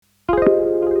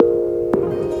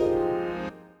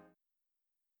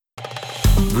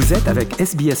Vous êtes avec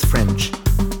SBS French.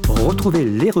 Retrouvez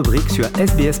les rubriques sur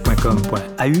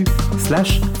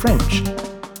sbs.com.au/French.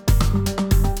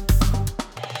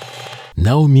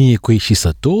 Naomi et Koichi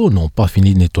Sato n'ont pas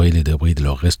fini de nettoyer les débris de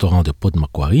leur restaurant de Port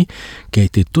Macquarie qui a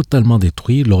été totalement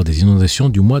détruit lors des inondations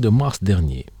du mois de mars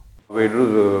dernier. We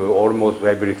lose almost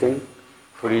everything.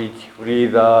 Fridge,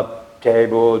 freezer,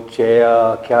 table,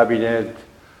 chair, cabinet,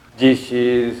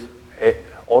 dishes,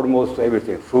 almost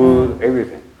everything, food,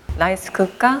 everything. Rice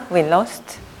cooker, we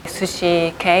lost.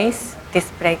 Sushi case,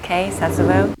 display case as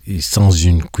well. Et sans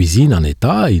une cuisine en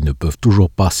état, ils ne peuvent toujours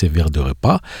pas servir de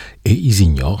repas et ils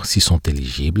ignorent s'ils sont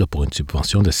éligibles pour une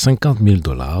subvention de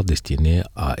 $50,000 destinée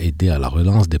à aider à la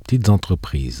relance des petites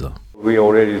entreprises. We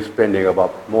already spending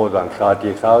about more than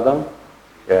 30,000.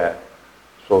 Yeah,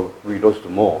 so we lost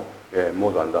more. Yeah,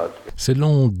 more than that.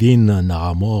 Selon Dean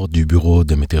Naramore du Bureau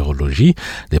de météorologie,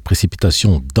 les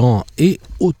précipitations dans et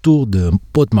autour de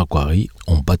Port Macquarie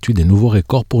ont battu des nouveaux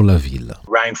records pour la ville.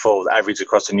 Rainfall average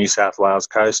across the New South Wales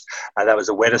coast. That was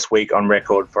the wettest week on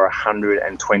record for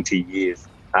 120 years.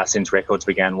 Since records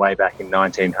began way back in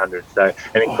 1900. So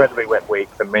an incredibly wet week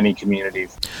for many communities.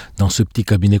 Dans ce petit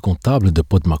cabinet comptable de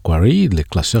Port Macquarie, les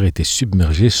classeurs étaient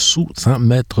submergés sous 100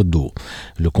 mètres d'eau.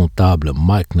 Le comptable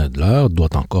Mike Nedler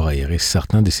doit encore aérer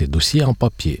certains de ses dossiers en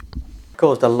papier.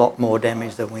 Caused a lot more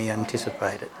damage than we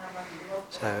anticipated.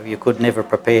 So you could never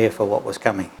prepare for what was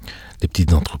coming. Les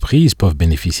petites entreprises peuvent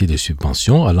bénéficier de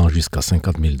subventions allant jusqu'à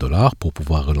 $50,000 pour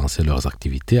pouvoir relancer leurs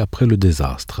activités après le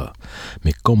désastre.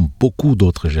 Mais comme beaucoup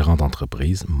d'autres gérants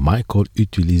d'entreprises, Michael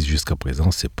utilise jusqu'à présent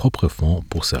ses propres fonds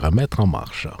pour se remettre en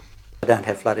marche. I don't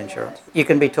have flood insurance. You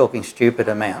can be talking stupid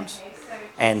amounts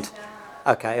and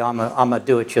okay, I'm a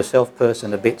do-it-yourself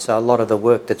person a bit, so a lot of the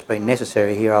work that's been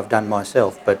necessary here I've done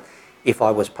myself, but if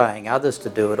I was paying others to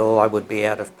do it all, I would be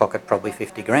out of pocket probably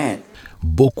 $50,000.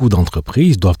 Beaucoup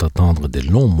d'entreprises doivent attendre des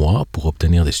longs mois pour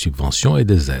obtenir des subventions et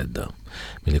des aides.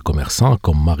 Mais les commerçants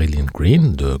comme Marilyn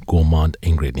Green de Gourmand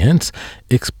Ingredients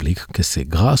expliquent que c'est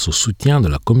grâce au soutien de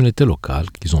la communauté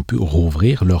locale qu'ils ont pu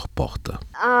rouvrir leurs portes.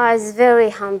 It's very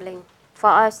humbling.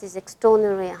 For us, it's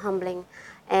extraordinarily humbling.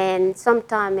 And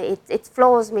sometimes it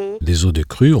floors me. Les eaux de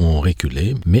crue ont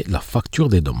reculé, mais la facture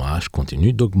des dommages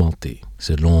continue d'augmenter.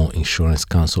 Selon Insurance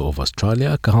Council of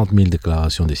Australia, 40 000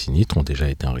 déclarations de sinistres ont déjà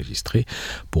été enregistrées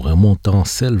pour un montant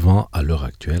s'élevant à l'heure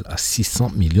actuelle à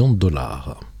 $600 millions.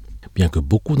 Bien que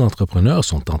beaucoup d'entrepreneurs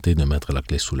sont tentés de mettre la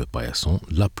clé sous le paillasson,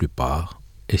 la plupart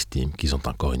estiment qu'ils ont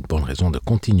encore une bonne raison de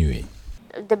continuer.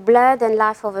 The blood and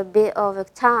life of a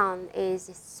town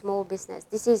is small business.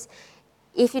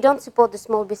 If you don't support the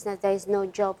small business, there is no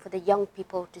job for the young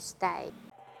people to stay.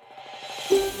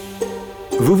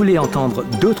 Vous voulez entendre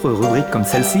d'autres rubriques comme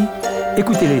celle-ci?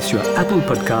 Écoutez-les sur Apple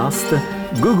Podcasts,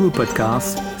 Google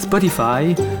Podcasts,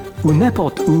 Spotify ou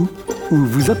n'importe où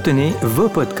vous obtenez vos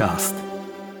podcasts.